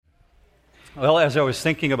Well, as I was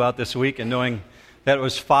thinking about this week and knowing that it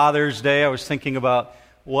was Father's Day, I was thinking about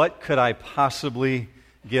what could I possibly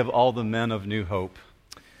give all the men of New Hope.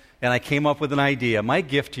 And I came up with an idea. My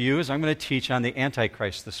gift to you is I'm going to teach on the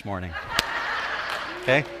Antichrist this morning.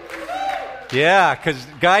 Okay? Yeah, because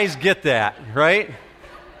guys get that, right?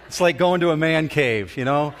 It's like going to a man cave, you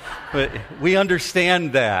know? But we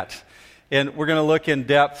understand that. And we're going to look in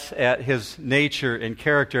depth at his nature and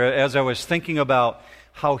character. As I was thinking about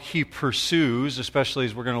how he pursues, especially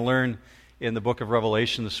as we're going to learn in the book of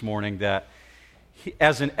Revelation this morning, that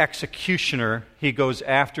as an executioner, he goes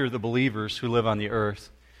after the believers who live on the earth.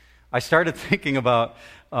 I started thinking about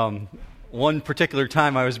one particular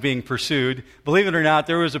time I was being pursued. Believe it or not,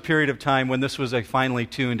 there was a period of time when this was a finely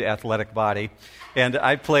tuned athletic body, and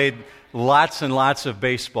I played lots and lots of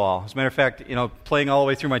baseball. As a matter of fact, playing all the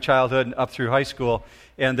way through my childhood and up through high school,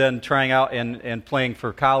 and then trying out and playing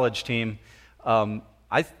for college team,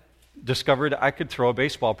 I discovered I could throw a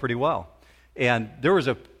baseball pretty well. And there was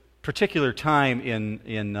a particular time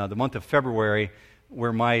in the month of February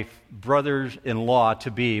where my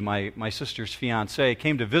brother-in-law-to-be, my sister's fiancé,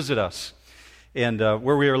 came to visit us. And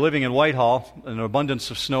where we were living in Whitehall, an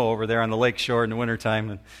abundance of snow over there on the lake shore in the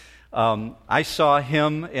wintertime. And I saw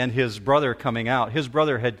him and his brother coming out. His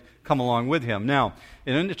brother had come along with him. Now,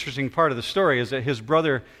 an interesting part of the story is that his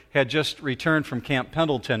brother had just returned from Camp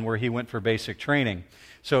Pendleton, where he went for basic training.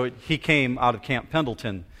 So he came out of Camp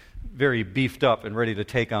Pendleton very beefed up and ready to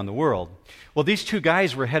take on the world. Well, these two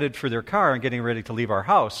guys were headed for their car and getting ready to leave our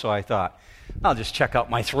house, so I thought, I'll just check out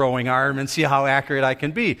my throwing arm and see how accurate I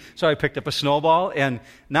can be. So I picked up a snowball, and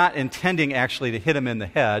not intending actually to hit him in the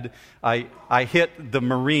head, I hit the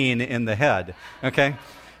Marine in the head, okay?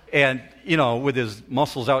 And, with his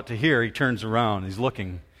muscles out to here, he turns around, he's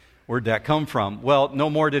looking, where'd that come from? Well, no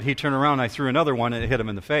more did he turn around, I threw another one and it hit him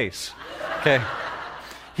in the face, okay?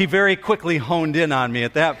 He very quickly honed in on me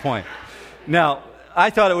at that point. Now,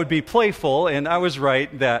 I thought it would be playful, and I was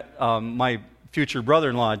right that my future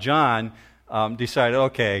brother-in-law, John, decided,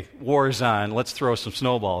 okay, war's on, let's throw some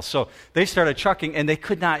snowballs. So they started chucking, and they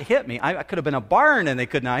could not hit me. I could have been a barn, and they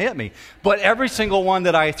could not hit me. But every single one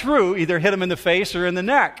that I threw either hit him in the face or in the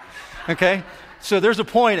neck, okay? So there's a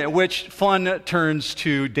point at which fun turns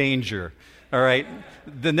to danger, all right?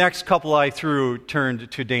 The next couple I threw turned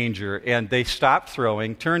to danger, and they stopped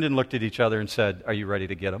throwing, turned and looked at each other and said, "Are you ready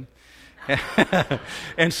to get them?"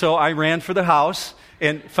 And so I ran for the house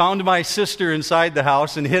and found my sister inside the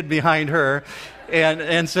house and hid behind her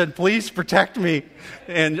and said, "Please protect me."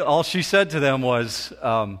 And all she said to them was,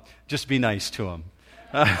 "Just be nice to him."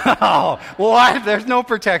 Oh, what? There's no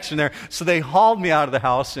protection there. So they hauled me out of the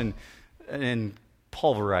house and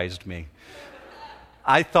pulverized me.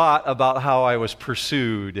 I thought about how I was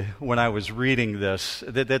pursued when I was reading this.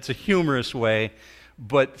 That's a humorous way,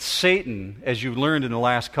 but Satan, as you learned in the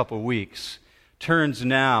last couple of weeks, turns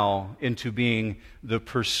now into being the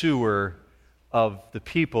pursuer of the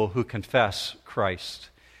people who confess Christ.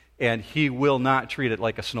 And he will not treat it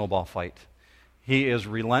like a snowball fight. He is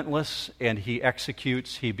relentless, and he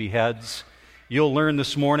executes, he beheads. You'll learn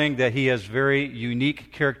this morning that he has very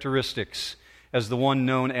unique characteristics as the one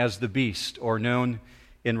known as the beast, or known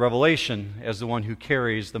in Revelation as the one who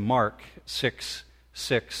carries the mark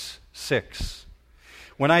 666.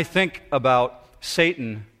 When I think about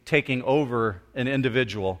Satan taking over an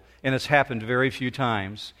individual, and it's happened very few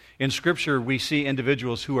times, in Scripture we see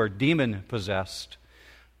individuals who are demon-possessed,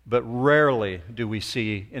 but rarely do we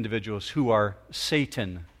see individuals who are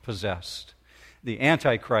Satan-possessed. The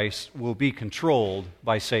Antichrist will be controlled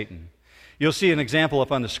by Satan. You'll see an example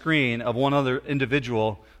up on the screen of one other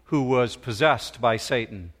individual who was possessed by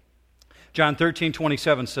Satan. John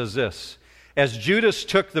 13:27 says this, "As Judas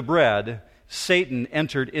took the bread, Satan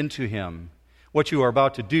entered into him. What you are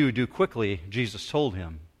about to do, do quickly," Jesus told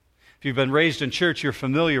him. If you've been raised in church, you're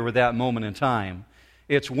familiar with that moment in time.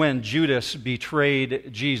 It's when Judas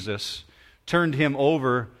betrayed Jesus, turned him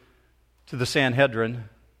over to the Sanhedrin,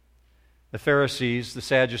 the Pharisees, the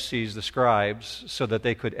Sadducees, the scribes, so that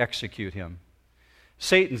they could execute him.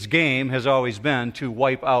 Satan's game has always been to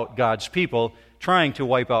wipe out God's people, trying to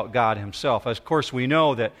wipe out God himself. Of course, we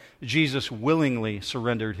know that Jesus willingly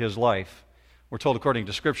surrendered his life. We're told, according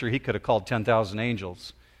to Scripture, he could have called 10,000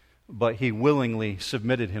 angels, but he willingly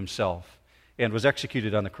submitted himself and was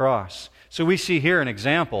executed on the cross. So we see here an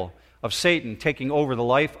example of Satan taking over the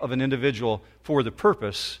life of an individual for the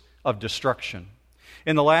purpose of destruction.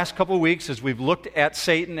 In the last couple of weeks, as we've looked at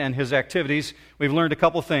Satan and his activities, we've learned a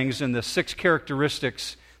couple things in the 6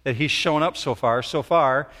 characteristics that he's shown up so far. So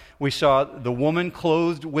far, we saw the woman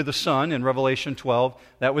clothed with the sun in Revelation 12.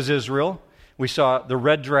 That was Israel. We saw the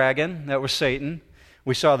red dragon. That was Satan.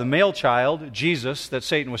 We saw the male child, Jesus, that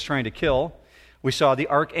Satan was trying to kill. We saw the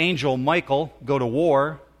archangel Michael go to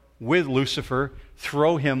war with Lucifer,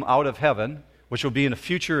 throw him out of heaven, which will be in a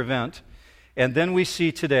future event. And then we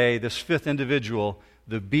see today this fifth individual,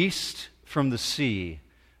 the beast from the sea,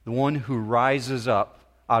 the one who rises up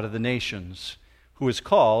out of the nations, who is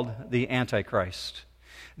called the Antichrist.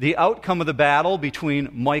 The outcome of the battle between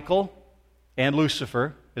Michael and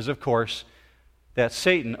Lucifer is, of course, that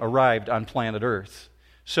Satan arrived on planet Earth.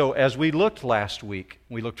 So as we looked last week,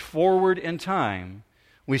 we looked forward in time,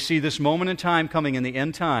 we see this moment in time coming in the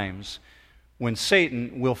end times when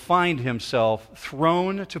Satan will find himself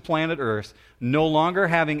thrown to planet Earth, no longer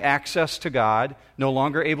having access to God, no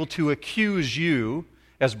longer able to accuse you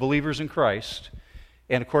as believers in Christ.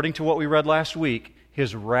 And according to what we read last week,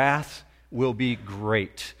 his wrath will be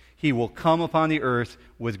great. He will come upon the earth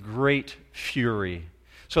with great fury.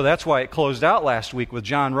 So that's why it closed out last week with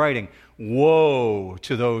John writing, "Woe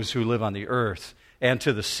to those who live on the earth and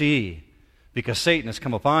to the sea, because Satan has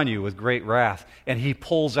come upon you with great wrath." And he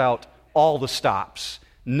pulls out all the stops.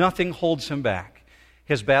 Nothing holds him back.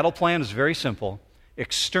 His battle plan is very simple: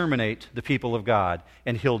 exterminate the people of God.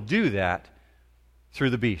 And he'll do that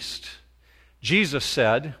through the beast. Jesus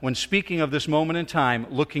said, when speaking of this moment in time,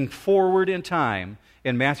 looking forward in time,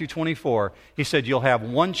 in Matthew 24, he said, you'll have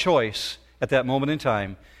one choice at that moment in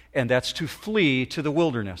time, and that's to flee to the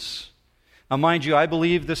wilderness. Now, mind you, I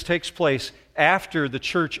believe this takes place after the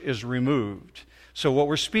church is removed. So what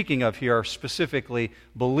we're speaking of here are specifically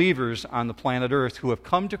believers on the planet Earth who have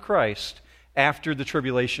come to Christ after the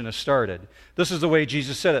tribulation has started. This is the way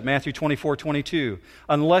Jesus said it, Matthew 24:22.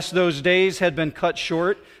 Unless those days had been cut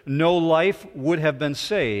short, no life would have been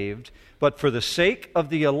saved, but for the sake of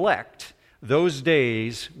the elect, those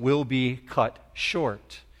days will be cut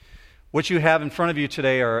short. What you have in front of you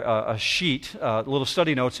today are a sheet, little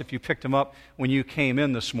study notes if you picked them up when you came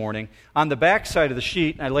in this morning. On the back side of the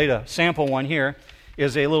sheet, I laid a sample one here,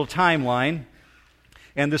 is a little timeline.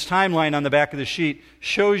 And this timeline on the back of the sheet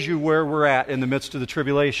shows you where we're at in the midst of the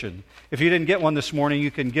tribulation. If you didn't get one this morning,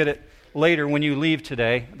 you can get it later when you leave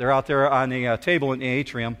today. They're out there on the table in the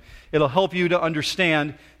atrium. It'll help you to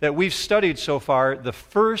understand that we've studied so far the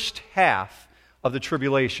first half of the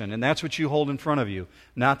tribulation, and that's what you hold in front of you.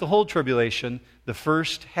 Not the whole tribulation, the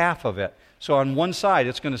first half of it. So on one side,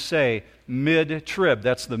 it's going to say mid-trib.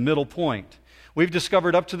 That's the middle point. We've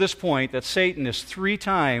discovered up to this point that Satan is 3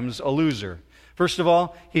 times a loser. First of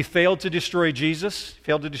all, he failed to destroy Jesus,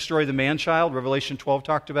 failed to destroy the man-child, Revelation 12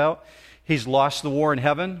 talked about. He's lost the war in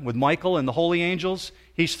heaven with Michael and the holy angels.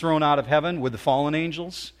 He's thrown out of heaven with the fallen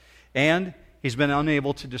angels. And he's been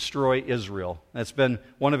unable to destroy Israel. That's been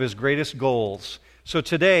one of his greatest goals. So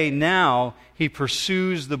today, now, he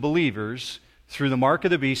pursues the believers through the mark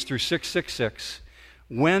of the beast, through 666.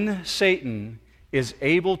 When Satan is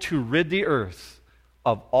able to rid the earth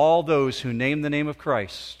of all those who name the name of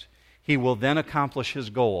Christ, he will then accomplish his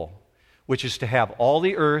goal, which is to have all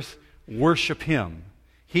the earth worship him.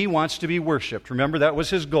 He wants to be worshiped. Remember, that was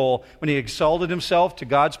his goal when he exalted himself to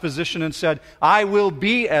God's position and said, I will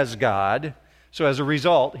be as God. So as a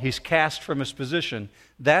result, he's cast from his position.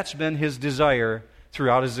 That's been his desire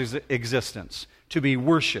throughout his existence, to be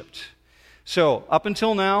worshiped. So up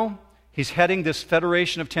until now, he's heading this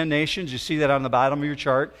federation of 10 nations. You see that on the bottom of your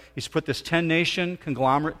chart. He's put this 10-nation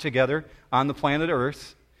conglomerate together on the planet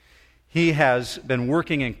Earth. He has been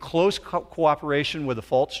working in close cooperation with the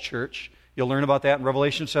false church. You'll learn about that in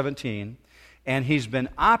Revelation 17. And he's been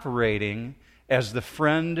operating as the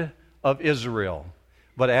friend of Israel.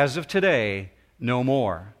 But as of today, no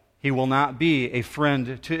more. He will not be a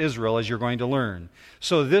friend to Israel, as you're going to learn.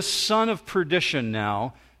 So this son of perdition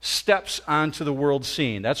now steps onto the world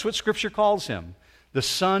scene. That's what Scripture calls him, the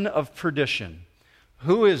son of perdition.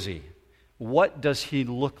 Who is he? What does he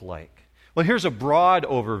look like? Well, here's a broad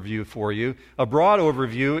overview for you. A broad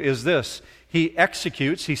overview is this. He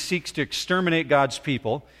executes, he seeks to exterminate God's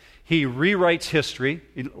people. He rewrites history.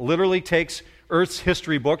 He literally takes Earth's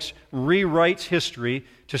history books, rewrites history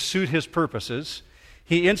to suit his purposes.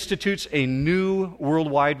 He institutes a new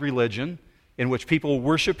worldwide religion in which people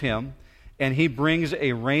worship him, and he brings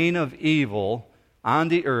a reign of evil on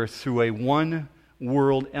the earth through a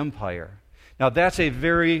one-world empire. Now, that's a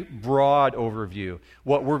very broad overview.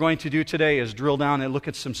 What we're going to do today is drill down and look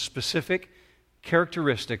at some specific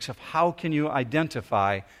characteristics of how can you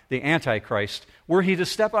identify the Antichrist. Were he to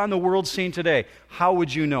step on the world scene today, how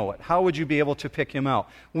would you know it? How would you be able to pick him out?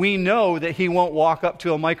 We know that he won't walk up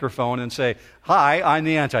to a microphone and say, "Hi, I'm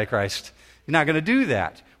the Antichrist." He's not going to do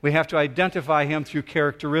that. We have to identify him through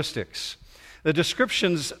characteristics. The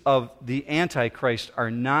descriptions of the Antichrist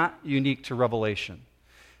are not unique to Revelation.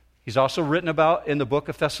 He's also written about in the book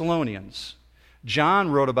of Thessalonians. John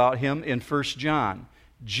wrote about him in 1 John.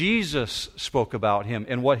 Jesus spoke about him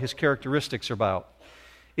and what his characteristics are about.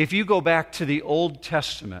 If you go back to the Old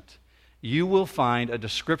Testament, you will find a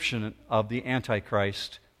description of the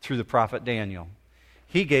Antichrist through the prophet Daniel.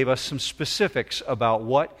 He gave us some specifics about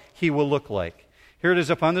what he will look like. Here it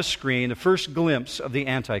is up on the screen, the first glimpse of the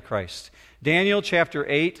Antichrist. Daniel chapter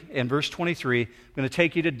 8 and verse 23. I'm going to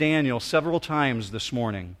take you to Daniel several times this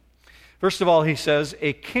morning. First of all, he says,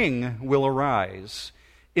 a king will arise,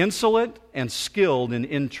 insolent and skilled in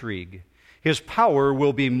intrigue. His power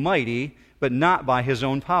will be mighty, but not by his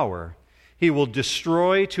own power. He will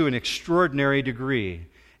destroy to an extraordinary degree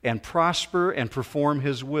and prosper and perform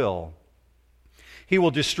his will. He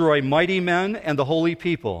will destroy mighty men and the holy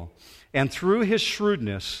people, and through his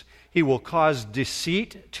shrewdness he will cause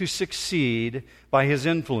deceit to succeed by his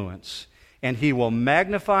influence, and he will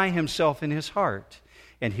magnify himself in his heart,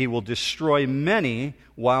 and he will destroy many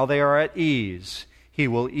while they are at ease. He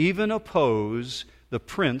will even oppose the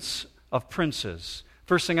prince of princes.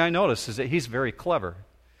 First thing I notice is that he's very clever.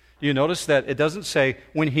 You notice that it doesn't say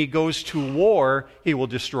when he goes to war, he will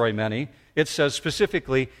destroy many. It says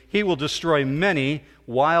specifically, he will destroy many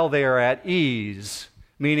while they are at ease,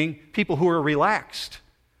 meaning people who are relaxed,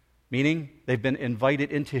 meaning they've been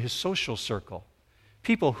invited into his social circle.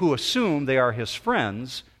 People who assume they are his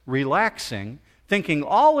friends, relaxing, thinking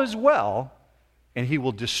all is well, and he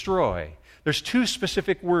will destroy. There's two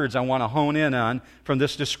specific words I want to hone in on from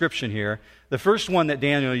this description here. The first one that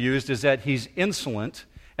Daniel used is that he's insolent,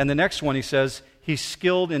 and the next one he says he's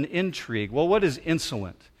skilled in intrigue. Well, what is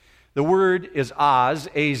insolent? The word is az,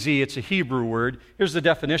 A-Z. It's a Hebrew word. Here's the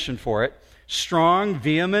definition for it. Strong,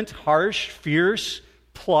 vehement, harsh, fierce,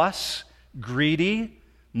 plus, greedy,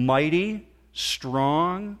 mighty,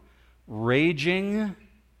 strong, raging,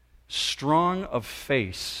 strong of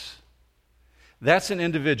face. That's an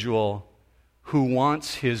individual who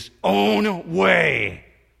wants his own way.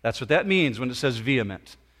 That's what that means when it says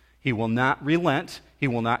vehement. He will not relent. He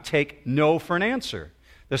will not take no for an answer.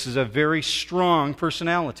 This is a very strong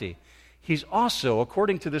personality. He's also,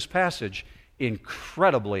 according to this passage,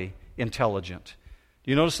 incredibly intelligent.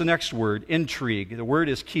 Do you notice the next word, intrigue? The word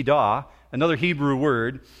is kidah, another Hebrew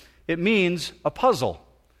word. It means a puzzle.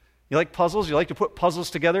 You like puzzles? You like to put puzzles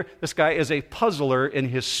together? This guy is a puzzler in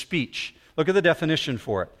his speech. Look at the definition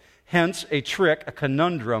for it. Hence, a trick, a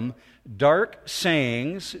conundrum, dark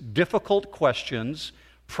sayings, difficult questions,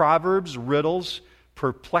 proverbs, riddles,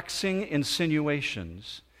 perplexing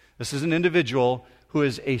insinuations. This is an individual who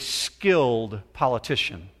is a skilled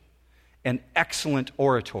politician, an excellent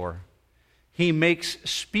orator. He makes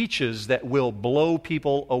speeches that will blow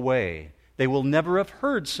people away. They will never have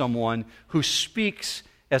heard someone who speaks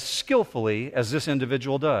as skillfully as this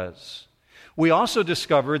individual does. We also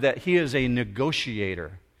discover that he is a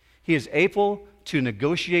negotiator. He is able to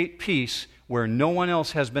negotiate peace where no one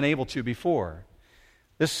else has been able to before.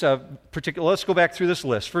 Let's go back through this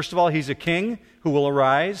list. First of all, he's a king who will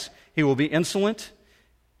arise. He will be insolent.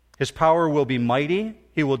 His power will be mighty.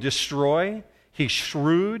 He will destroy. He's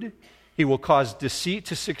shrewd. He will cause deceit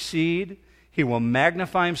to succeed. He will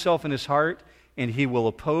magnify himself in his heart, and he will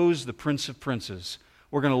oppose the prince of princes.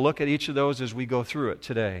 We're going to look at each of those as we go through it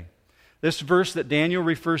today. This verse that Daniel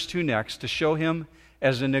refers to next, to show him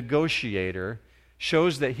as a negotiator,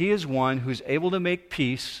 shows that he is one who's able to make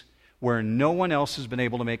peace where no one else has been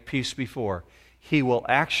able to make peace before. He will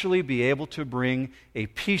actually be able to bring a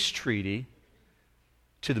peace treaty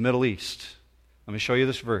to the Middle East. Let me show you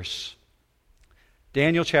this verse.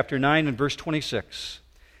 Daniel chapter 9 and verse 26.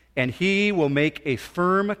 And he will make a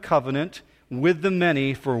firm covenant with the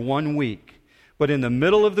many for 1 week. But in the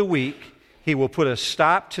middle of the week, he will put a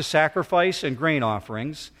stop to sacrifice and grain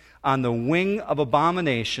offerings. On the wing of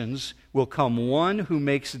abominations will come one who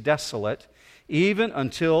makes desolate, even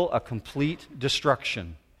until a complete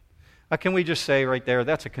destruction. Can we just say right there,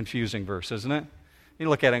 that's a confusing verse, isn't it? You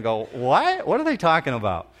look at it and go, what? What are they talking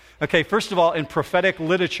about? Okay, first of all, in prophetic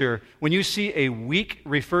literature, when you see a week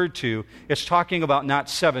referred to, it's talking about not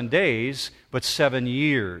 7 days, but 7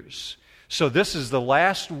 years. So this is the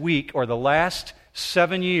last week or the last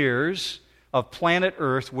 7 years of planet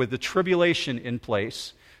Earth with the tribulation in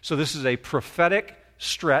place. So this is a prophetic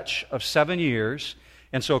stretch of 7 years.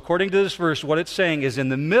 And so according to this verse, what it's saying is in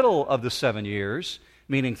the middle of the 7 years,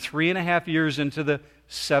 meaning 3.5 years into the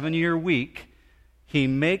 7-year week, he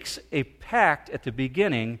makes a pact at the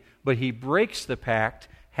beginning, but he breaks the pact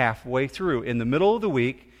halfway through. In the middle of the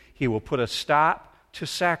week, he will put a stop to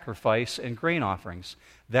sacrifice and grain offerings.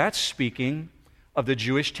 That's speaking of the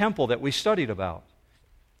Jewish temple that we studied about.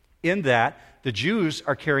 In that, the Jews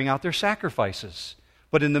are carrying out their sacrifices.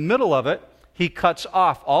 But in the middle of it, he cuts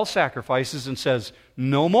off all sacrifices and says,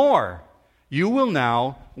 no more. You will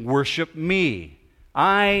now worship me.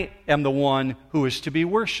 I am the one who is to be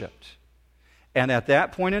worshiped. And at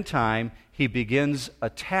that point in time, he begins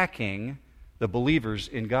attacking the believers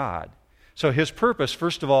in God. So his purpose,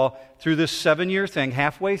 first of all, through this 7-year thing,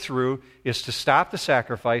 halfway through, is to stop the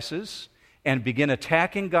sacrifices and begin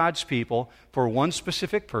attacking God's people for one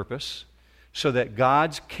specific purpose, so that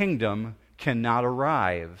God's kingdom cannot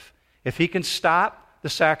arrive. If he can stop the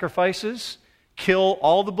sacrifices, kill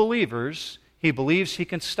all the believers, he believes he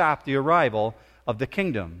can stop the arrival of the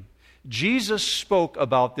kingdom. Jesus spoke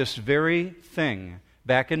about this very thing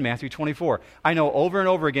back in Matthew 24. I know over and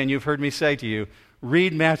over again you've heard me say to you,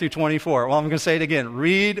 read Matthew 24. Well, I'm going to say it again.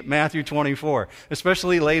 Read Matthew 24,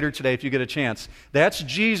 especially later today if you get a chance. That's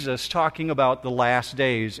Jesus talking about the last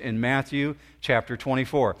days in Matthew chapter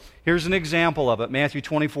 24. Here's an example of it, Matthew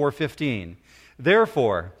 24:15.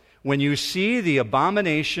 Therefore, when you see the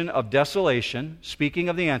abomination of desolation, speaking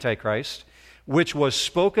of the Antichrist, which was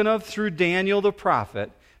spoken of through Daniel the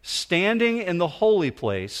prophet, standing in the holy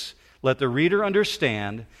place, let the reader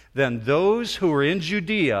understand, then those who are in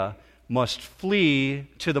Judea must flee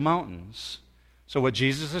to the mountains. So what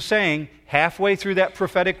Jesus is saying, halfway through that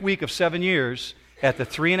prophetic week of 7 years, at the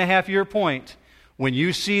 3.5-year point, when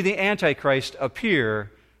you see the Antichrist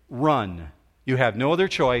appear, run. You have no other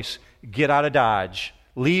choice. Get out of Dodge.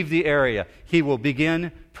 Leave the area. He will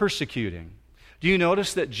begin persecuting. Do you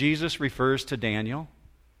notice that Jesus refers to Daniel?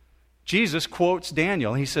 Jesus quotes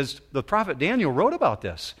Daniel. He says, the prophet Daniel wrote about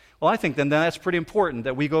this. Well, I think then that's pretty important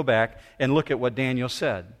that we go back and look at what Daniel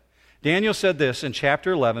said. Daniel said this in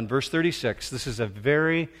chapter 11, verse 36. This is a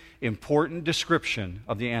very important description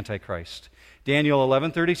of the Antichrist. Daniel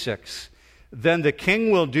 11:36. Then the king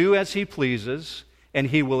will do as he pleases, and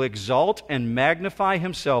he will exalt and magnify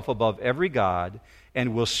himself above every god,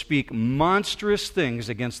 and will speak monstrous things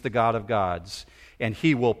against the God of gods. And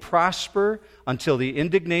he will prosper until the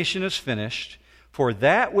indignation is finished, for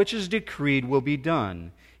that which is decreed will be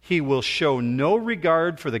done. He will show no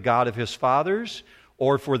regard for the God of his fathers,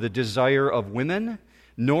 or for the desire of women,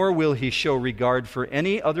 nor will he show regard for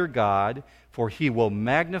any other god, for he will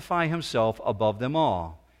magnify himself above them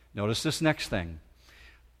all. Notice this next thing.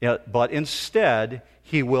 But instead,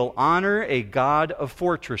 he will honor a god of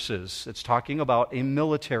fortresses. It's talking about a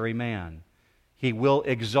military man. He will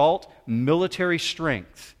exalt military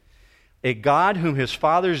strength. A god whom his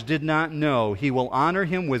fathers did not know. He will honor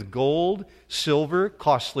him with gold, silver,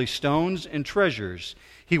 costly stones, and treasures.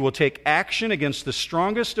 He will take action against the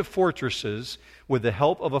strongest of fortresses with the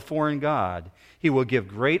help of a foreign god. He will give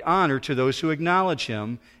great honor to those who acknowledge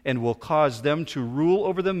him, and will cause them to rule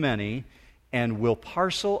over the many, and will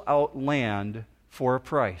parcel out land for a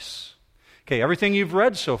price. Okay, everything you've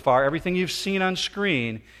read so far, everything you've seen on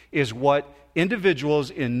screen, is what individuals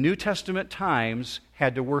in New Testament times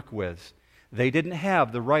had to work with. They didn't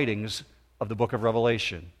have the writings of the book of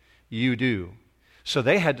Revelation. You do. So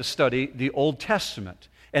they had to study the Old Testament.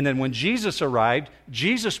 And then when Jesus arrived,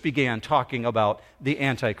 Jesus began talking about the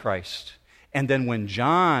Antichrist. And then when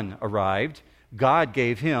John arrived, God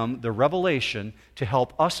gave him the revelation to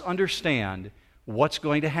help us understand what's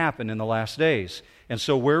going to happen in the last days. And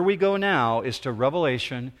so where we go now is to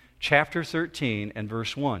Revelation chapter 13 and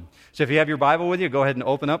verse 1. So if you have your Bible with you, go ahead and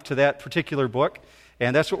open up to that particular book.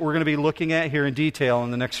 And that's what we're going to be looking at here in detail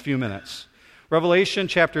in the next few minutes. Revelation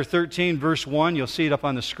chapter 13, verse 1, you'll see it up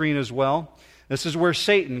on the screen as well. This is where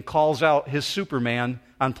Satan calls out his Superman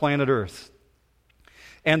on planet Earth.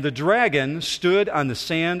 And the dragon stood on the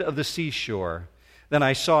sand of the seashore. Then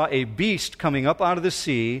I saw a beast coming up out of the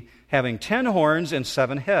sea, having 10 horns and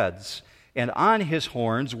 7 heads. And on his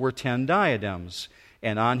horns were 10 diadems.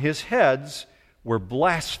 And on his heads were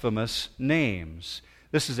blasphemous names.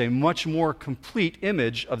 This is a much more complete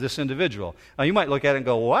image of this individual. Now you might look at it and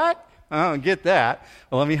go, what? I don't get that.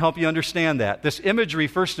 Well, let me help you understand that. This imagery,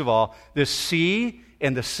 first of all, this sea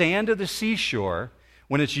and the sand of the seashore,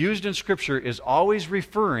 when it's used in Scripture, is always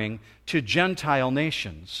referring to Gentile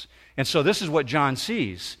nations. And so this is what John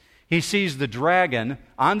sees. He sees the dragon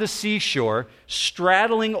on the seashore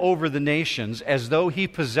straddling over the nations as though he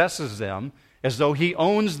possesses them, as though he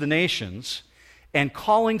owns the nations, and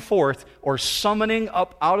calling forth or summoning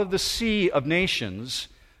up out of the sea of nations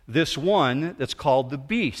this one that's called the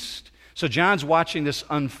beast. So John's watching this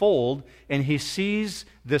unfold, and he sees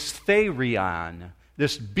this therion,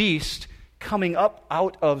 this beast coming up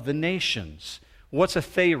out of the nations. What's a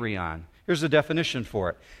therion? Here's the definition for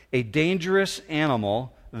it. A dangerous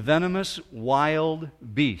animal, venomous, wild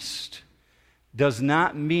beast. Does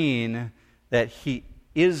not mean that he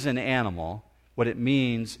is an animal, What it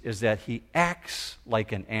means is that he acts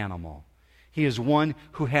like an animal. He is one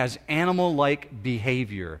who has animal-like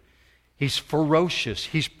behavior. He's ferocious.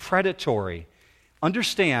 He's predatory.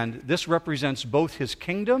 Understand, this represents both his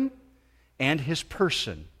kingdom and his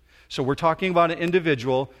person. So we're talking about an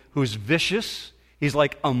individual who's vicious. He's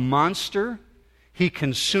like a monster. He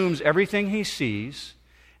consumes everything he sees.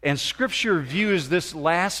 And Scripture views this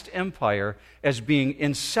last empire as being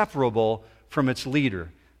inseparable from its leader.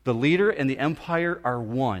 The leader and the empire are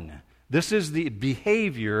one. This is the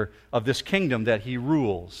behavior of this kingdom that he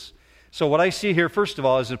rules. So what I see here, first of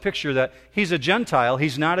all, is a picture that he's a Gentile.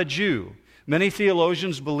 He's not a Jew. Many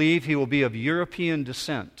theologians believe he will be of European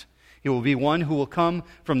descent. He will be one who will come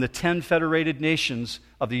from the 10 federated nations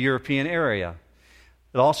of the European area.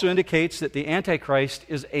 It also indicates that the Antichrist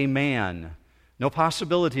is a man. No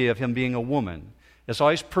possibility of him being a woman. It's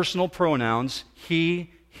always personal pronouns, he,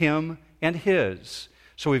 him, and his.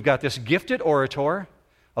 So we've got this gifted orator,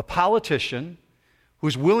 a politician,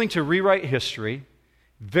 who's willing to rewrite history,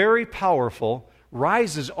 very powerful,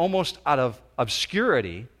 rises almost out of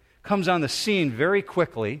obscurity, comes on the scene very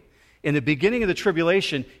quickly. In the beginning of the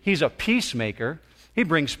tribulation, he's a peacemaker. He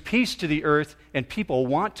brings peace to the earth, and people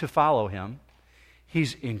want to follow him.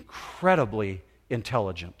 He's incredibly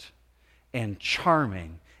intelligent and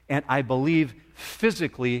charming, and I believe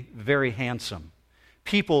physically very handsome.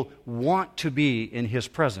 People want to be in his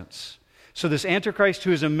presence. So this Antichrist,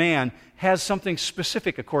 who is a man, has something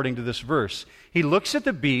specific according to this verse. He looks at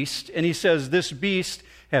the beast, and he says, this beast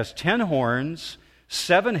has 10 horns,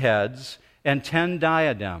 7 heads, and 10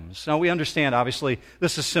 diadems. Now we understand, obviously,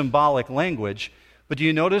 this is symbolic language, but do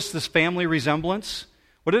you notice this family resemblance?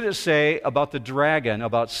 What did it say about the dragon,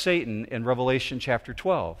 about Satan, in Revelation chapter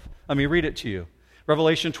 12? Let me read it to you.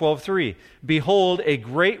 Revelation 12:3. Behold, a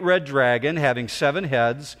great red dragon having 7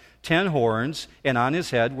 heads, 10 horns, and on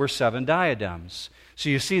his head were 7 diadems. So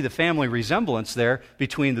you see the family resemblance there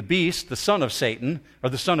between the beast, the son of Satan, or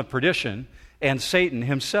the son of perdition, and Satan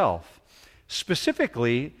himself.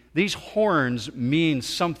 Specifically, these horns mean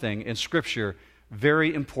something in Scripture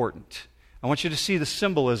very important. I want you to see the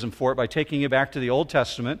symbolism for it by taking you back to the Old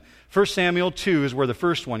Testament. 1 Samuel 2 is where the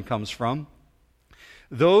first one comes from.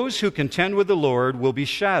 Those who contend with the Lord will be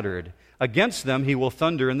shattered. Against them he will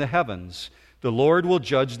thunder in the heavens. The Lord will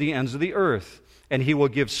judge the ends of the earth, and he will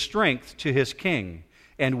give strength to his king,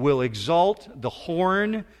 and will exalt the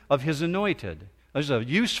horn of his anointed. There's a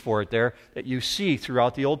use for it there that you see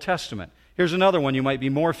throughout the Old Testament. Here's another one you might be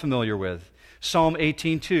more familiar with. Psalm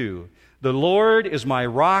 18:2. The Lord is my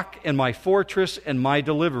rock and my fortress and my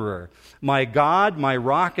deliverer, my God, my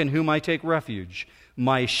rock in whom I take refuge,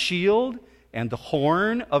 my shield and the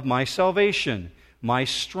horn of my salvation, my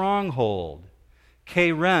stronghold.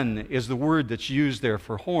 Keren is the word that's used there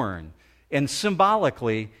for horn. And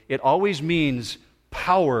symbolically, it always means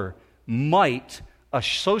power, might,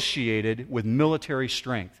 associated with military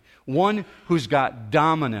strength. One who's got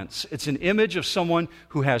dominance. It's an image of someone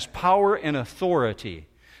who has power and authority.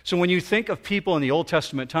 So when you think of people in the Old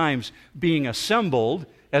Testament times being assembled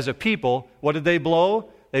as a people, what did they blow?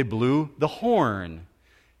 They blew the horn.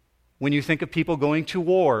 When you think of people going to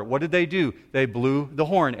war, what did they do? They blew the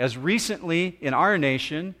horn. As recently in our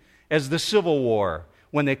nation as the Civil War,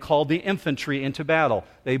 when they called the infantry into battle,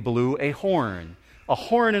 they blew a horn. A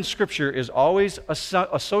horn in Scripture is always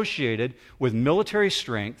associated with military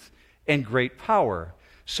strength and great power.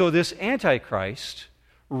 So this Antichrist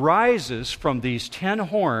rises from these 10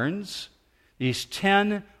 horns, these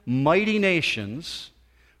 10 mighty nations,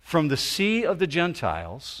 from the sea of the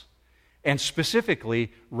Gentiles, and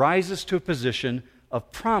specifically rises to a position of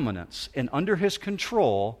prominence. And under his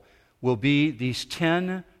control will be these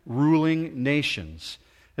 10 ruling nations.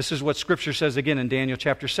 This is what Scripture says again in Daniel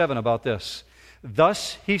chapter 7 about this.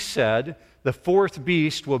 Thus he said, the 4th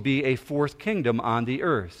beast will be a 4th kingdom on the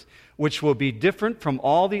earth, which will be different from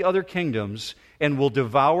all the other kingdoms, and will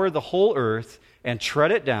devour the whole earth and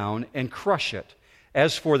tread it down and crush it.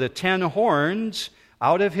 As for the 10 horns,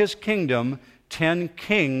 out of his kingdom 10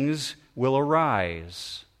 kings will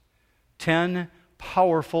arise. 10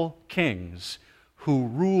 powerful kings who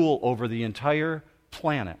rule over the entire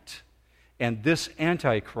planet. And this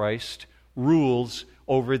Antichrist rules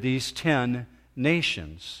over these 10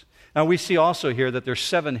 nations. Now we see also here that there's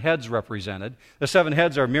 7 heads represented. The 7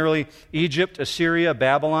 heads are merely Egypt, Assyria,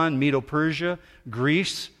 Babylon, Medo-Persia,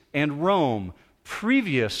 Greece, and Rome,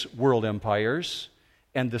 previous world empires.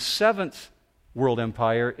 And the 7th world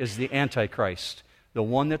empire is the Antichrist, the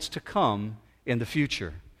one that's to come in the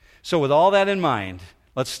future. So with all that in mind,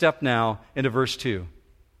 let's step now into verse 2.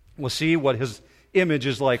 We'll see what his image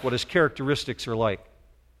is like, what his characteristics are like.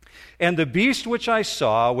 And the beast which I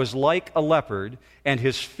saw was like a leopard, and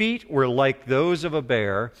his feet were like those of a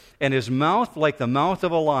bear, and his mouth like the mouth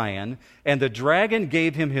of a lion. And the dragon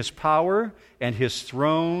gave him his power and his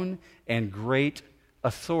throne and great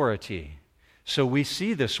authority. So we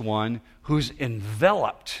see this one who's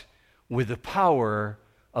enveloped with the power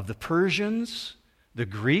of the Persians, the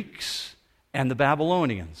Greeks, and the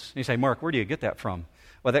Babylonians. And you say, Mark, where do you get that from?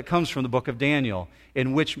 Well, that comes from the book of Daniel,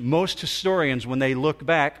 in which most historians, when they look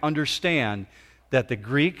back, understand that the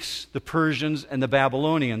Greeks, the Persians, and the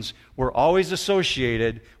Babylonians were always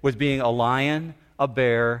associated with being a lion, a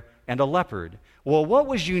bear, and a leopard. Well, what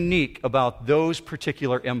was unique about those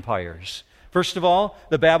particular empires? First of all,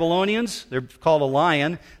 the Babylonians, they're called a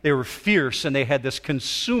lion. They were fierce, and they had this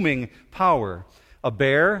consuming power. A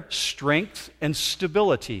bear, strength and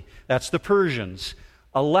stability. That's the Persians.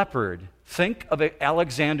 A leopard, think of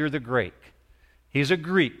Alexander the Great. He's a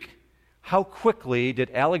Greek. How quickly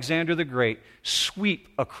did Alexander the Great sweep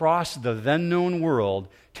across the then known world,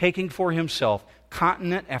 taking for himself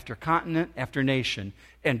continent after nation,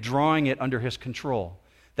 and drawing it under his control?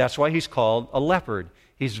 That's why he's called a leopard.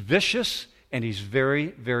 He's vicious and he's very,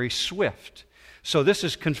 very swift. So this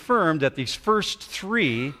is confirmed that these first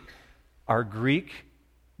three are Greek,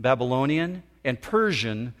 Babylonian, and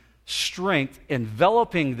Persian strength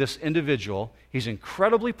enveloping this individual. He's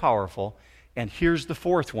incredibly powerful. And here's the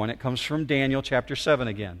fourth one. It comes from Daniel chapter 7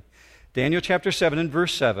 again. Daniel chapter 7 and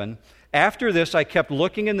verse 7. After this I kept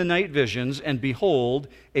looking in the night visions, and behold,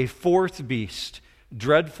 a fourth beast,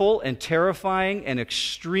 dreadful and terrifying and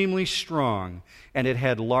extremely strong, and it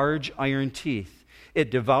had large iron teeth.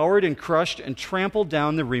 It devoured and crushed and trampled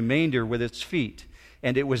down the remainder with its feet.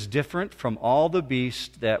 And it was different from all the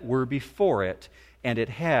beasts that were before it, and it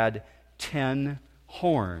had 10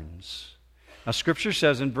 horns. Now, Scripture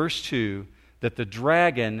says in verse 2 that the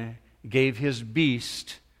dragon gave his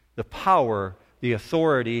beast the power, the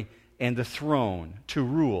authority, and the throne to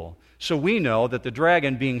rule. So we know that the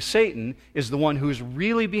dragon, being Satan, is the one who's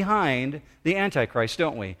really behind the Antichrist,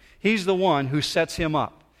 don't we? He's the one who sets him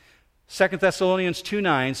up. 2 Thessalonians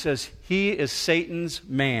 2:9 says, he is Satan's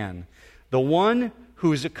man. The one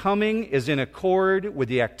who is coming is in accord with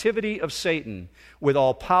the activity of Satan, with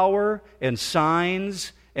all power and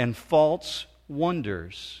signs and false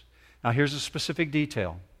wonders. Now here's a specific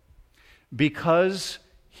detail. Because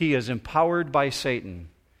he is empowered by Satan,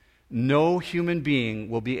 no human being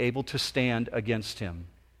will be able to stand against him.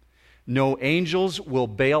 No angels will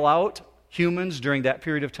bail out humans during that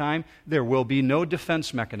period of time. There will be no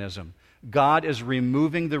defense mechanism. God is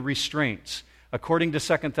removing the restraints. According to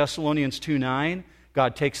 2 Thessalonians 2:9,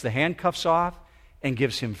 God takes the handcuffs off and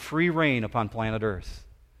gives him free reign upon planet Earth.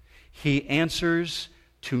 He answers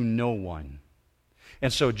to no one.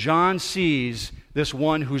 And so John sees this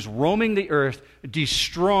one who's roaming the earth,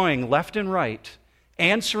 destroying left and right,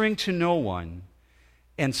 answering to no one.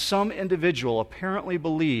 And some individual apparently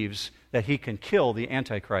believes that he can kill the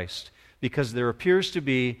Antichrist because there appears to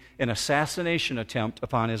be an assassination attempt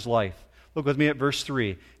upon his life. Look with me at verse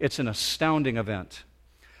 3. It's an astounding event.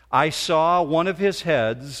 I saw one of his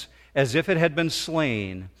heads as if it had been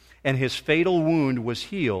slain, and his fatal wound was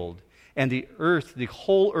healed, and the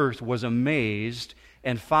whole earth was amazed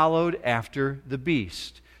and followed after the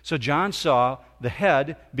beast. So John saw the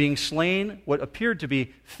head being slain, what appeared to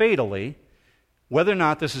be fatally. Whether or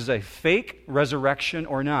not this is a fake resurrection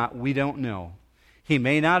or not, we don't know. He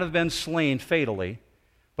may not have been slain fatally,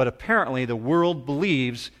 but apparently the world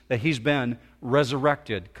believes that he's been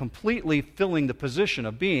resurrected, completely filling the position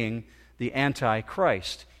of being the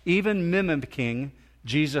Antichrist, even mimicking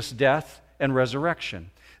Jesus' death and resurrection.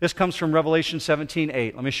 This comes from Revelation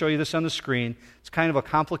 17:8. Let me show you this on the screen. It's kind of a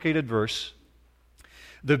complicated verse.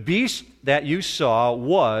 The beast that you saw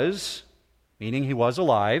was, meaning he was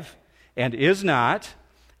alive, and is not,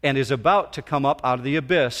 and is about to come up out of the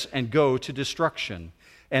abyss and go to destruction.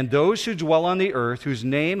 And those who dwell on the earth, whose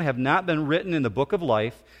name have not been written in the book of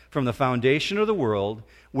life from the foundation of the world,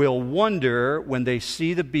 will wonder when they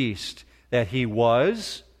see the beast that he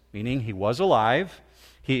was, meaning he was alive,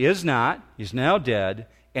 he is not, he's now dead,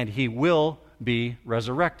 and he will be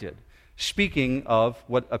resurrected. Speaking of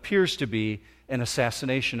what appears to be an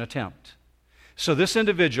assassination attempt. So this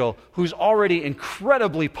individual, who's already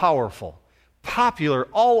incredibly powerful, popular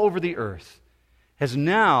all over the earth, has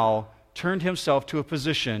now turned himself to a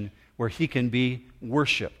position where he can be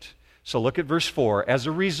worshiped. So look at verse 4. As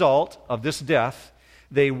a result of this death,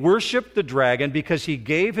 they worshiped the dragon because he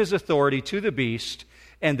gave his authority to the beast,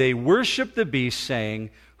 and they worshiped the beast, saying,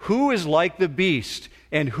 "Who is like the beast,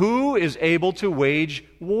 and who is able to wage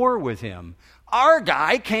war with him?" Our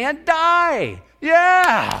guy can't die.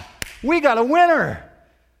 Yeah, we got a winner.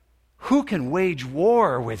 Who can wage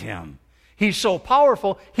war with him? He's so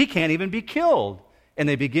powerful, he can't even be killed. And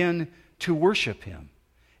they begin to worship him.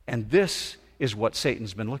 And this is what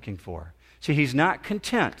Satan's been looking for. See, he's not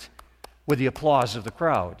content with the applause of the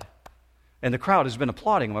crowd. And the crowd has been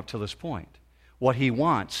applauding him up to this point. What he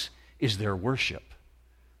wants is their worship.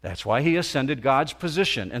 That's why he ascended God's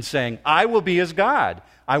position and saying, I will be as God.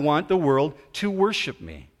 I want the world to worship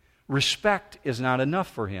me. Respect is not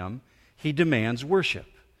enough for him. He demands worship.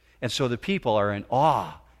 And so the people are in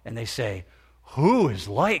awe, and they say, who is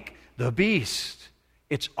like the beast?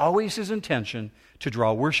 It's always his intention to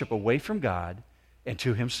draw worship away from God and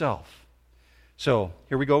to himself. So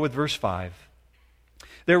here we go with verse 5.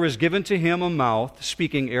 There was given to him a mouth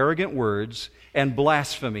speaking arrogant words and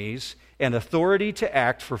blasphemies, and authority to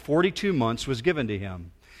act for 42 months was given to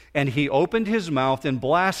him. And he opened his mouth in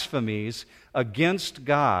blasphemies against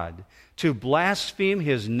God, to blaspheme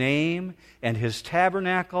his name and his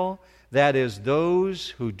tabernacle, that is, those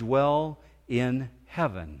who dwell in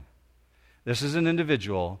heaven. This is an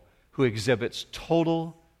individual who exhibits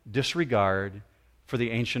total disregard for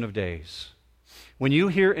the Ancient of Days. When you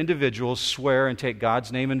hear individuals swear and take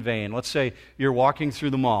God's name in vain, let's say you're walking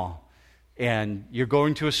through the mall and you're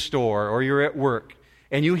going to a store or you're at work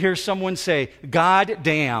and you hear someone say, God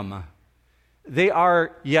damn, they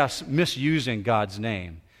are, yes, misusing God's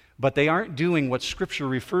name, but they aren't doing what Scripture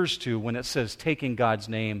refers to when it says taking God's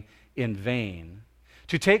name in vain.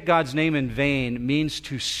 To take God's name in vain means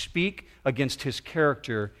to speak against his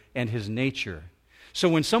character and his nature. So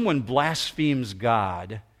when someone blasphemes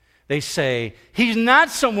God, they say, he's not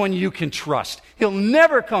someone you can trust. He'll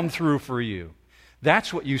never come through for you.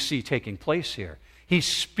 That's what you see taking place here. He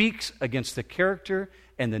speaks against the character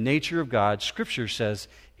and the nature of God. Scripture says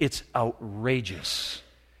it's outrageous.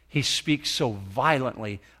 He speaks so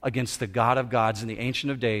violently against the God of gods and the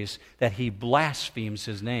Ancient of Days that he blasphemes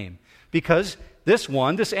his name. Because this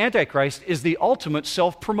Antichrist, is the ultimate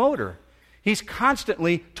self-promoter. He's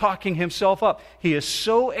constantly talking himself up. He is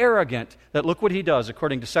so arrogant that look what he does,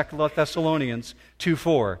 according to 2 Thessalonians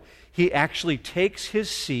 2:4. He actually takes his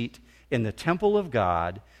seat in the temple of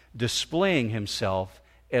God, displaying himself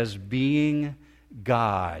as being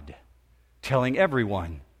God, telling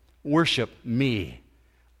everyone, worship me.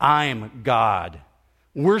 I'm God.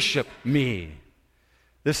 Worship me.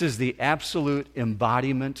 This is the absolute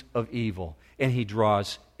embodiment of evil, and he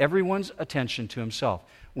draws everyone's attention to himself.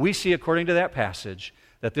 We see, according to that passage,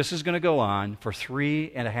 that this is going to go on for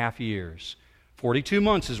 3.5 years. 42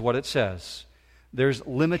 months is what it says. There's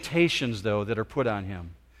limitations, though, that are put on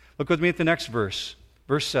him. Look with me at the next verse,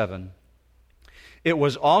 verse 7. It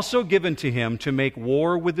was also given to him to make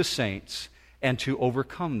war with the saints and to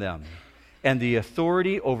overcome them. And the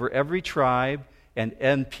authority over every tribe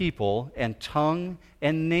and people and tongue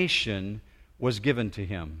and nation was given to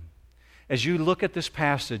him. As you look at this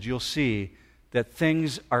passage, you'll see that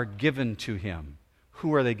things are given to him.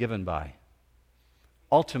 Who are they given by?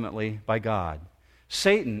 Ultimately, by God.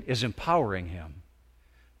 Satan is empowering him.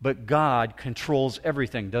 But God controls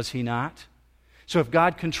everything, does he not? So if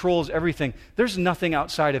God controls everything, there's nothing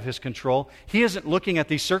outside of his control. He isn't looking at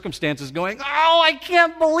these circumstances going, oh, I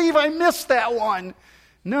can't believe I missed that one.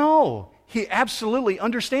 No, he absolutely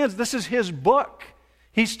understands this is his book.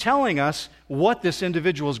 He's telling us what this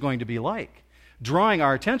individual is going to be like, drawing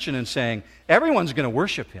our attention and saying, everyone's going to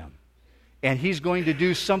worship him. And he's going to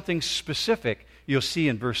do something specific, you'll see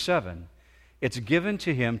in verse 7. It's given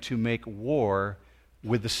to him to make war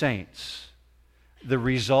with the saints. The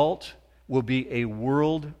result will be a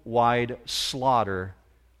worldwide slaughter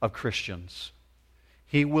of Christians.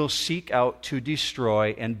 He will seek out to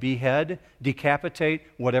destroy and behead, decapitate,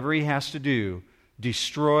 whatever he has to do,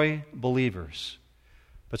 destroy believers.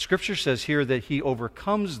 But Scripture says here that he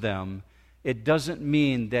overcomes them. It doesn't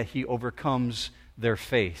mean that he overcomes their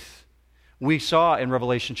faith. We saw in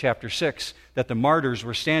Revelation chapter 6 that the martyrs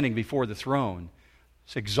were standing before the throne.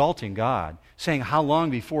 It's exalting God, saying, how long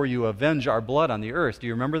before you avenge our blood on the earth? Do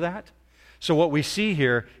you remember that? So what we see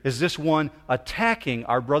here is this one attacking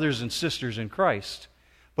our brothers and sisters in Christ,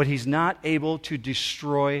 but he's not able to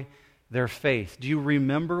destroy their faith. Do you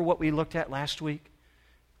remember what we looked at last week?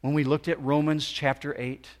 When we looked at Romans chapter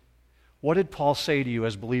 8, what did Paul say to you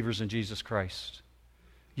as believers in Jesus Christ?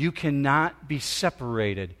 You cannot be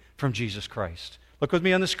separated from Jesus Christ. Look with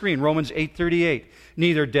me on the screen, Romans 8:38.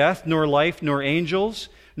 Neither death, nor life, nor angels,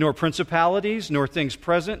 nor principalities, nor things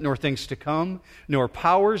present, nor things to come, nor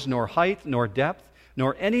powers, nor height, nor depth,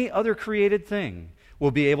 nor any other created thing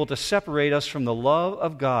will be able to separate us from the love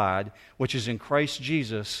of God, which is in Christ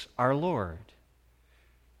Jesus our Lord.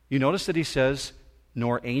 You notice that he says,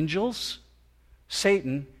 nor angels?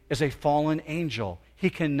 Satan is a fallen angel. He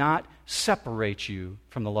cannot separate you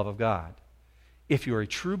from the love of God if you're a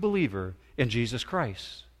true believer in Jesus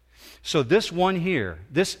Christ. So this one here,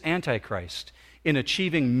 this Antichrist, in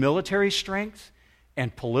achieving military strength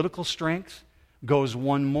and political strength, goes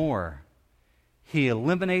one more. He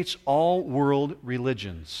eliminates all world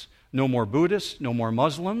religions. No more Buddhists, no more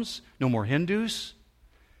Muslims, no more Hindus,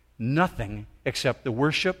 nothing except the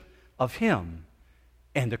worship of him.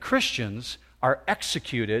 And the Christians are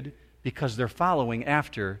executed because they're following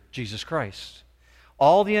after Jesus Christ.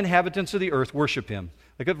 All the inhabitants of the earth worship him.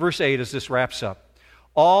 Look at verse 8 as this wraps up.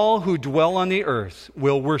 All who dwell on the earth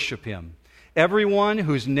will worship him. Everyone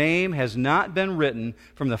whose name has not been written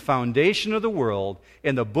from the foundation of the world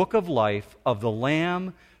in the book of life of the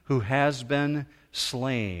Lamb who has been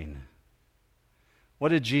slain. What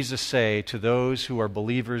did Jesus say to those who are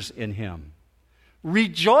believers in him?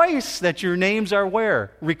 Rejoice that your names are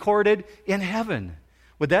where? Recorded in heaven.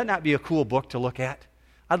 Would that not be a cool book to look at?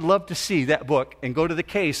 I'd love to see that book and go to the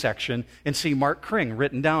K section and see Mark Kring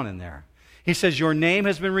written down in there. He says, your name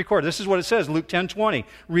has been recorded. This is what it says, Luke 10:20.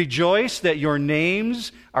 Rejoice that your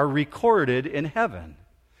names are recorded in heaven.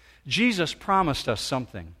 Jesus promised us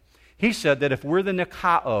something. He said that if we're the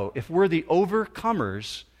Nikao, if we're the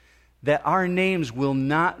overcomers, that our names will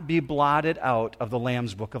not be blotted out of the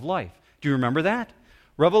Lamb's book of life. Do you remember that?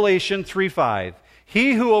 Revelation 3:5.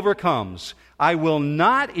 He who overcomes, I will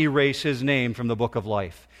not erase his name from the book of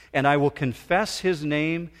life, and I will confess his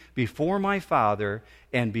name before my Father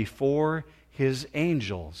and before his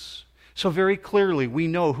angels. So very clearly we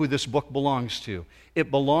know who this book belongs to.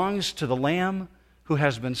 It belongs to the Lamb who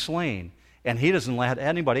has been slain, and he doesn't let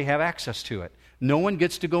anybody have access to it. No one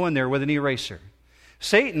gets to go in there with an eraser.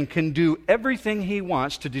 Satan can do everything he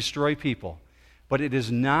wants to destroy people, but it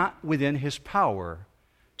is not within his power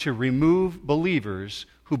to remove believers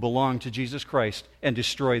who belong to Jesus Christ and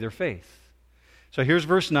destroy their faith. So here's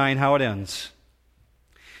verse 9, how it ends.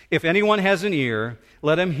 If anyone has an ear,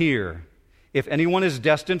 let him hear. If anyone is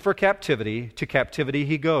destined for captivity, to captivity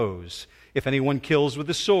he goes. If anyone kills with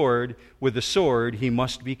the sword he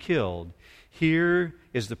must be killed. Here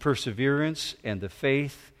is the perseverance and the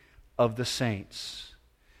faith of the saints.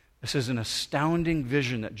 This is an astounding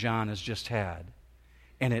vision that John has just had,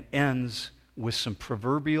 and it ends with some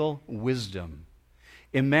proverbial wisdom.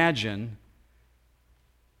 Imagine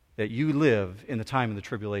that you live in the time of the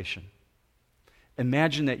tribulation.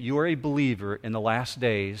 Imagine that you are a believer in the last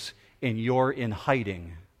days and you're in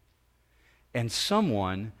hiding. And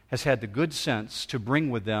someone has had the good sense to bring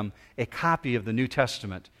with them a copy of the New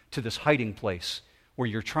Testament to this hiding place where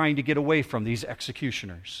you're trying to get away from these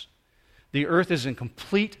executioners. The earth is in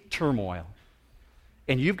complete turmoil.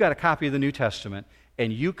 And you've got a copy of the New Testament,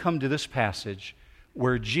 and you come to this passage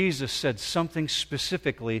where Jesus said something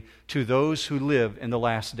specifically to those who live in the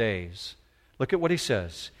last days. Look at what he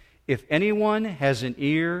says. If anyone has an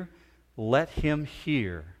ear, let him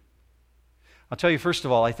hear. I'll tell you, first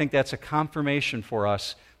of all, I think that's a confirmation for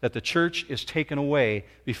us that the church is taken away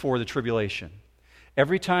before the tribulation.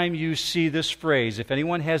 Every time you see this phrase, if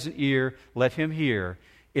anyone has an ear, let him hear,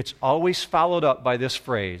 it's always followed up by this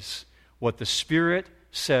phrase, what the Spirit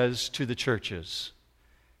says to the churches.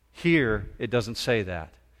 Here, it doesn't say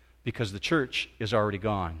that because the church is already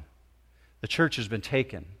gone. The church has been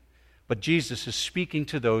taken. But Jesus is speaking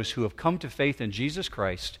to those who have come to faith in Jesus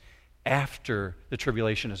Christ after the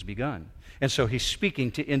tribulation has begun. And so he's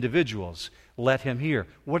speaking to individuals. Let him hear.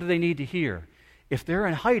 What do they need to hear? If they're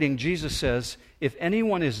in hiding, Jesus says, if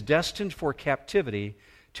anyone is destined for captivity,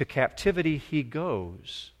 to captivity he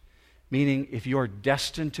goes. Meaning, if you're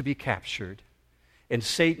destined to be captured and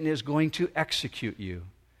Satan is going to execute you,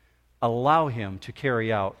 allow him to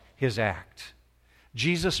carry out his act.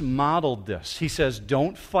 Jesus modeled this. He says,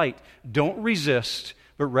 don't fight, don't resist,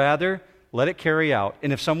 but rather let it carry out.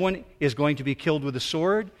 And if someone is going to be killed with a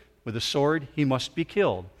sword he must be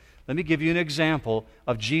killed. Let me give you an example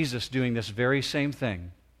of Jesus doing this very same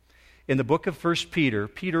thing. In the book of 1 Peter,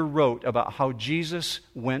 Peter wrote about how Jesus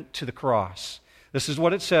went to the cross. This is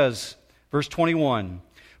what it says, verse 21.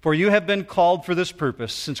 For you have been called for this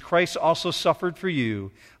purpose, since Christ also suffered for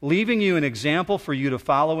you, leaving you an example for you to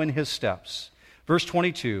follow in his steps. Verse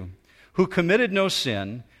 22, who committed no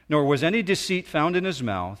sin, nor was any deceit found in his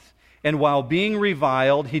mouth, and while being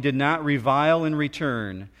reviled, he did not revile in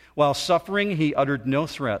return. While suffering, he uttered no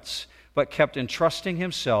threats, but kept entrusting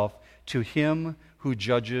himself to him who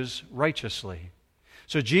judges righteously.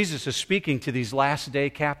 So Jesus is speaking to these last day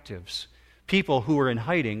captives, people who are in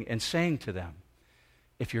hiding, and saying to them,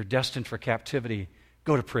 if you're destined for captivity,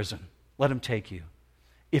 go to prison. Let him take you.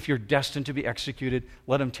 If you're destined to be executed,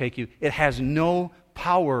 let him take you. It has no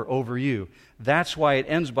power over you. That's why it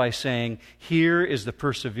ends by saying, here is the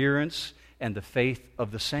perseverance and the faith of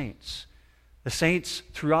the saints. The saints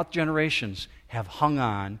throughout generations have hung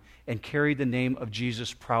on and carried the name of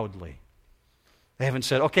Jesus proudly. They haven't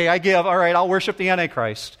said, okay, I give, all right, I'll worship the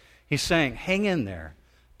Antichrist. He's saying, hang in there.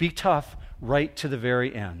 Be tough right to the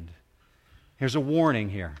very end. Here's a warning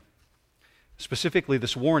here. Specifically,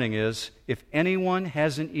 this warning is, if anyone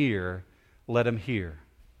has an ear, let him hear.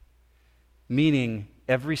 Meaning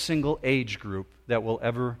every single age group that will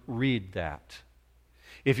ever read that.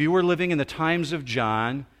 If you were living in the times of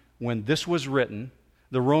John, when this was written,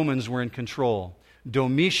 the Romans were in control.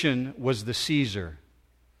 Domitian was the Caesar.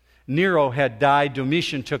 Nero had died,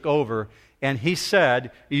 Domitian took over, and he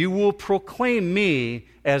said, you will proclaim me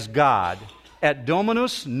as God. Et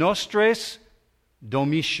Dominus Nostres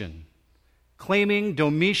Domitian. Claiming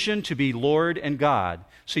Domitian to be Lord and God.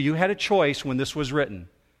 So you had a choice when this was written.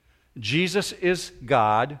 Jesus is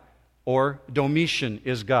God or Domitian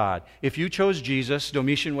is God. If you chose Jesus,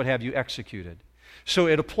 Domitian would have you executed. So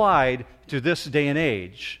it applied to this day and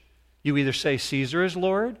age. You either say Caesar is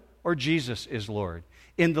Lord or Jesus is Lord.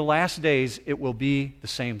 In the last days, it will be the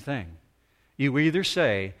same thing. You either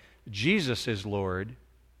say Jesus is Lord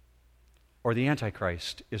or the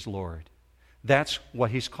Antichrist is Lord. That's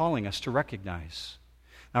what he's calling us to recognize.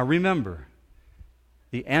 Now remember,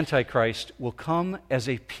 the Antichrist will come as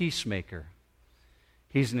a peacemaker.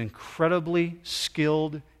 He's an incredibly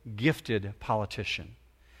skilled, gifted politician.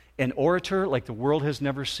 An orator like the world has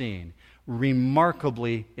never seen.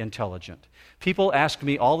 Remarkably intelligent. People ask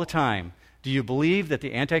me all the time, do you believe that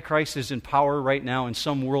the Antichrist is in power right now in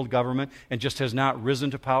some world government and just has not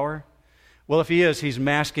risen to power? Well, if he is, he's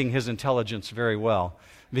masking his intelligence very well,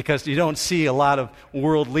 because you don't see a lot of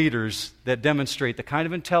world leaders that demonstrate the kind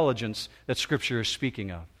of intelligence that Scripture is speaking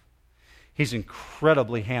of. He's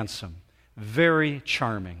incredibly handsome, very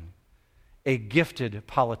charming, a gifted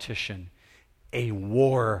politician, a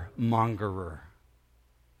warmongerer.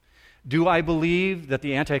 Do I believe that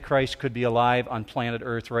the Antichrist could be alive on planet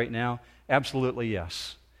Earth right now? Absolutely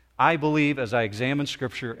yes. I believe, as I examine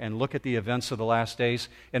Scripture and look at the events of the last days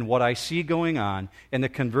and what I see going on and the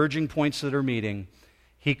converging points that are meeting,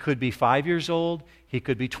 he could be 5 years old, he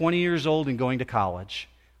could be 20 years old and going to college.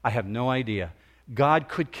 I have no idea. God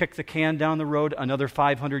could kick the can down the road another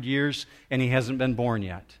 500 years and he hasn't been born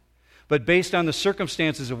yet. But based on the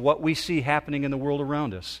circumstances of what we see happening in the world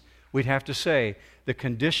around us, we'd have to say the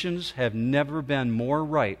conditions have never been more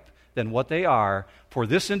ripe than what they are for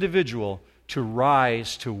this individual to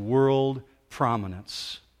rise to world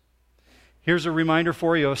prominence. Here's a reminder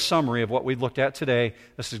for you, a summary of what we've looked at today.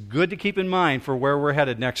 This is good to keep in mind for where we're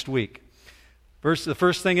headed next week. The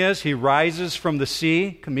first thing is, he rises from the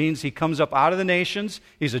sea, means he comes up out of the nations.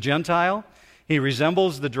 He's a Gentile. He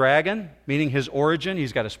resembles the dragon, meaning his origin.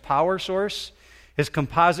 He's got his power source. His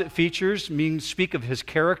composite features speak of his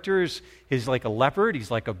characters. He's like a leopard.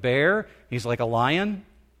 He's like a bear. He's like a lion.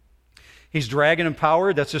 He's dragon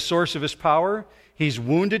empowered. That's the source of his power. He's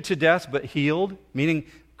wounded to death but healed, meaning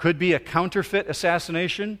could be a counterfeit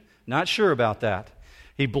assassination. Not sure about that.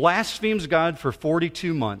 He blasphemes God for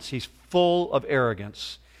 42 months. He's full of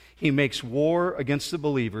arrogance. He makes war against the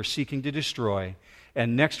believer, seeking to destroy.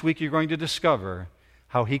 And next week you're going to discover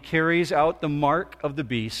how he carries out the mark of the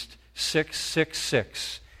beast,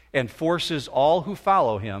 666, and forces all who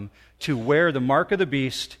follow him to wear the mark of the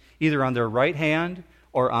beast either on their right hand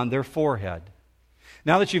or on their forehead.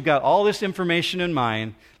 Now that you've got all this information in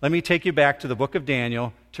mind, let me take you back to the book of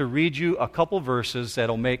Daniel to read you a couple verses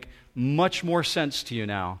that'll make much more sense to you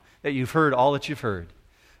now that you've heard all that you've heard.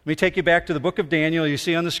 Let me take you back to the book of Daniel. You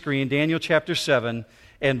see on the screen, Daniel chapter 7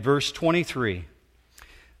 and verse 23.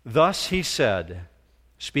 Thus he said,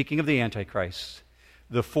 speaking of the Antichrist,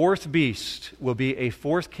 the fourth beast will be a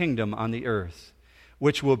fourth kingdom on the earth,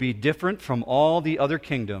 which will be different from all the other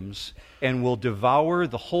kingdoms and will devour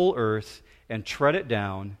the whole earth and tread it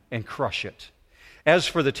down and crush it. As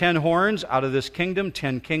for the 10 horns, out of this kingdom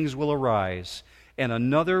 10 kings will arise, and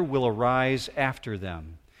another will arise after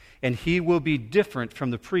them. And he will be different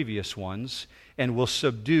from the previous ones and will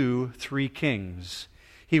subdue 3 kings.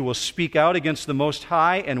 He will speak out against the Most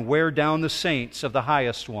High and wear down the saints of the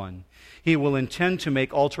Highest One. He will intend to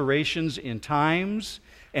make alterations in times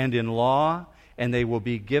and in law, and they will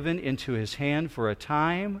be given into his hand for a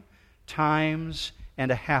time, times,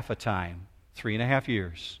 and a half a time, 3.5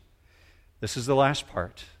 years. This is the last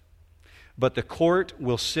part. But the court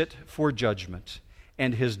will sit for judgment,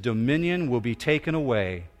 and his dominion will be taken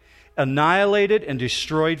away, annihilated and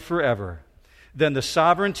destroyed forever. Then the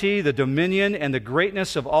sovereignty, the dominion, and the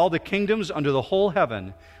greatness of all the kingdoms under the whole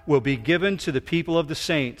heaven will be given to the people of the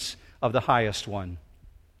saints of the Highest One.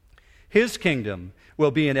 His kingdom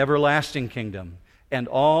will be an everlasting kingdom, and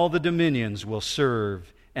all the dominions will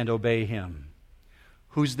serve and obey Him.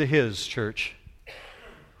 Who's the His, church?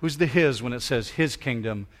 Who's the His when it says His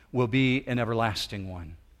kingdom will be an everlasting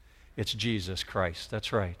one? It's Jesus Christ.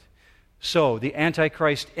 That's right. So the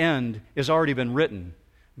Antichrist end has already been written.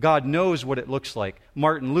 God knows what it looks like.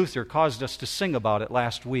 Martin Luther caused us to sing about it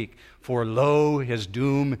last week. For lo, his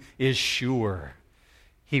doom is sure.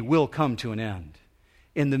 He will come to an end.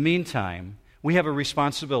 In the meantime, we have a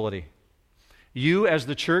responsibility. You, as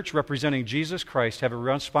the church representing Jesus Christ, have a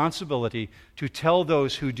responsibility to tell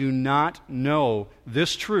those who do not know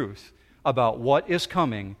this truth about what is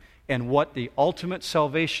coming and what the ultimate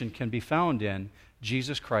salvation can be found in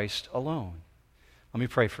Jesus Christ alone. Let me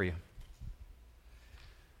pray for you.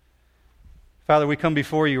 Father, we come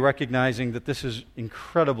before you recognizing that this is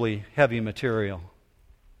incredibly heavy material.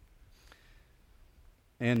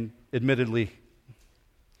 And admittedly,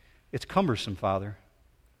 it's cumbersome, Father.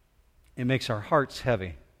 It makes our hearts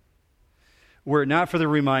heavy. Were it not for the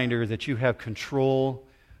reminder that you have control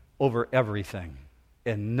over everything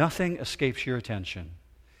and nothing escapes your attention,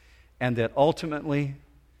 and that ultimately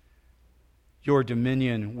your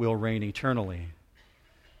dominion will reign eternally,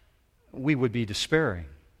 we would be despairing.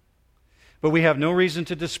 But we have no reason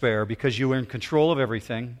to despair because you are in control of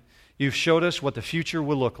everything. You've showed us what the future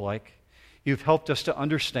will look like. You've helped us to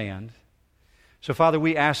understand. So, Father,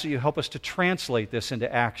 we ask that you help us to translate this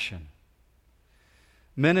into action.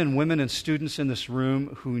 Men and women and students in this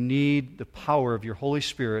room who need the power of your Holy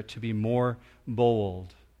Spirit to be more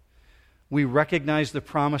bold. We recognize the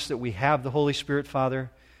promise that we have the Holy Spirit, Father,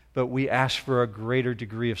 but we ask for a greater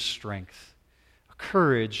degree of strength,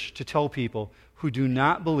 courage to tell people who do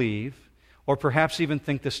not believe or perhaps even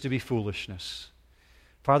think this to be foolishness.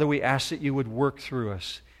 Father, we ask that you would work through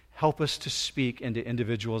us. Help us to speak into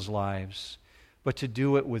individuals' lives, but to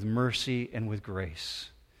do it with mercy and with grace.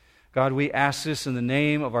 God, we ask this in the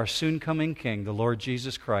name of our soon-coming King, the Lord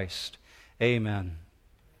Jesus Christ. Amen.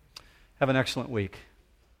 Have an excellent week.